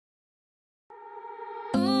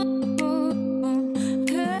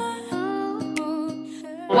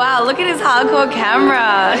wow, look at his hardcore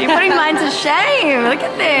camera. You're putting mine to shame. Look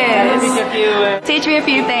at this. Teach me a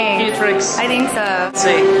few things. Few tricks. I think so. Let's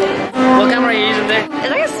see. What camera are you using there? It's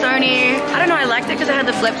like a Sony. I don't know, I liked it because it had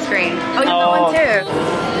the flip screen. Oh, you have that one too.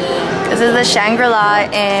 This is the Shangri-La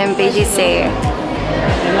in BGC.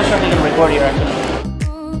 I'm not sure if you can record here actually.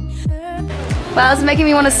 Wow, it's making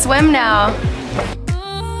me want to swim now.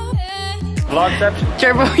 Vlogception.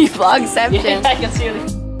 Turbo vlogception. Yeah, I can see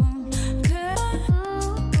it.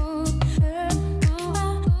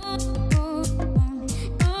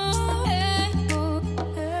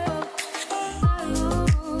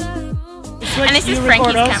 And this is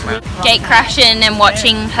Franki's camera. Gate crashing and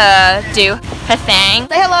watching her do her thing.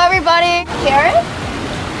 Say hello everybody. Karen,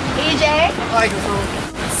 EJ,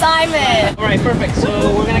 Simon. Alright, perfect. So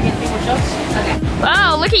we're gonna get 3 more shots. Okay.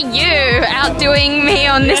 Wow, look at you outdoing me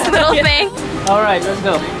on this little thing. Alright, let's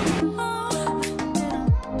go.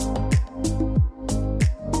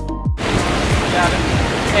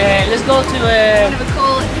 Let's go to Kind of a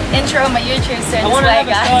cool intro on my YouTube soon. This way,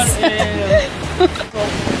 guys.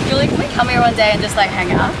 Julie, can we come here one day and just like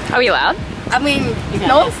hang out? Are we allowed? I mean,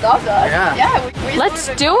 no one stopped us. Yeah. We Let's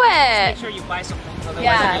do it. Make sure you buy some.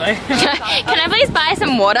 Yeah. Can I please buy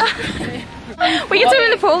some water? We can swim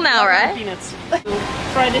in the pool now, right? Peanuts.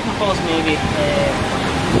 Try different pose maybe.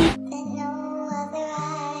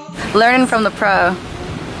 Learning from the pro.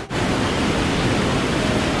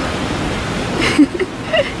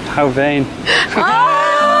 How vain.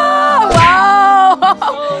 Oh,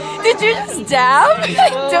 wow! Did you just dab?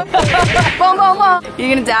 Boom, boom, boom. You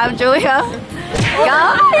gonna dab, Julia?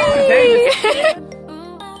 Guys!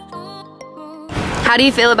 How do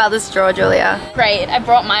you feel about this straw, Julia? Great, I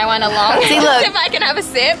brought my one along. See, look. If I can have a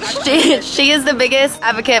sip. She is the biggest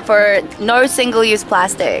advocate for no single-use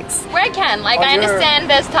plastics. Where I can, like I understand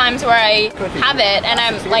there's times where I have it and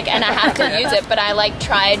I'm like, and I have to use it, but I like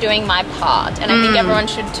try doing my part, and I think everyone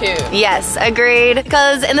should too. Yes, agreed.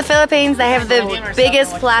 Because in the Philippines, they have the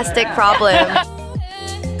biggest plastic problem.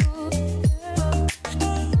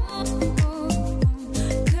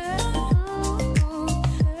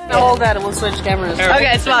 Hold that and we'll switch cameras.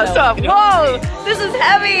 Okay, stop. Whoa, this is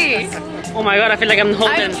heavy. Oh my god, I feel like I'm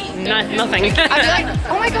holding nothing. I feel like,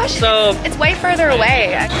 oh my gosh, So it's way further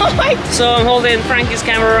away. Oh my. So I'm holding Franki's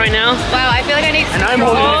camera right now. Wow, I feel like I need. And I'm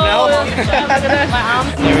holding it now. My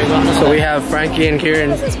arms. There we go. So we have Frankie and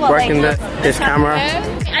Kieran working his camera.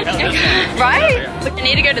 I think I can. Right? I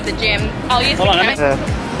need to go to the gym. I'll use the Hold on, camera.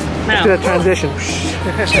 Let's do a transition.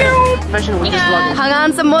 Professional with this vlog. Hang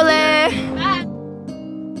on sa muli.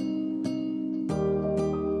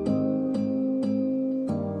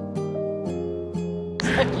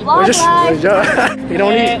 We're just you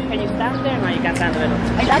don't need. Can you stand there? No, you can't stand there.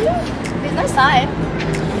 I got you. There's no side.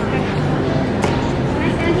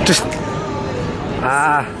 Just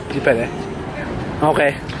you better.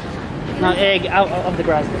 Okay. Now egg out of the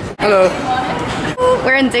grass. Hello.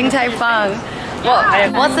 We're in Ding Tai Fung.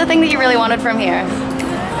 Well, what's the thing that you really wanted from here?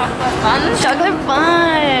 Buns? Chocolate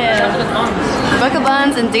buns. Chocolate buns. Mocha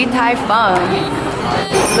buns and Ding Tai Fung.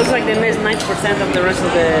 Looks like they missed 90% of the rest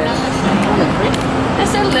of the. They're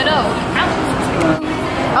so little.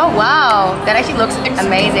 Oh wow, that actually looks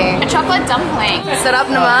amazing. A chocolate dumpling. Sarap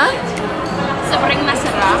naman? Sobrang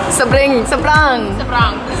masarap. Sobrang.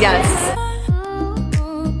 Sobrang. Yes.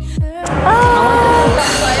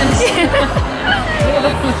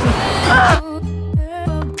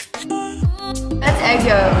 That's egg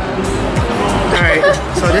yolk. Alright,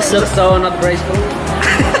 so this Looks so not graceful.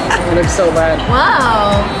 It looks so bad.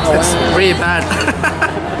 Wow. it's really bad.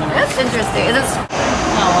 That's interesting. Is it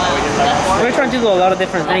We're trying to do a lot of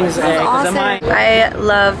different things. awesome? I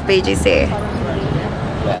love BGC.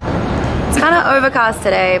 It's kind of overcast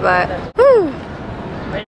today, but whew.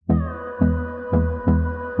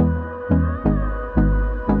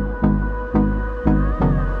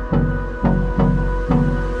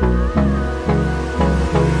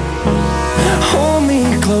 Hold me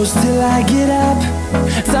close till I get up.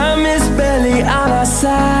 Time is barely on our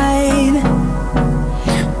side.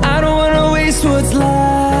 I don't wanna waste what's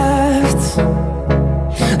left.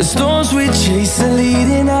 The storms we chase are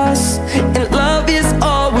leading us, and love is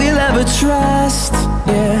all we'll ever trust.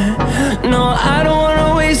 Yeah, no, I don't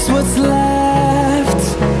wanna waste what's left.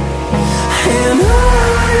 And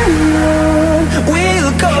on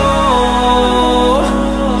we'll go,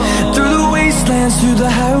 through the wastelands, through the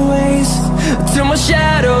highways, till my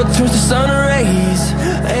shadow turns to sun rays.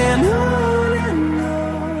 And on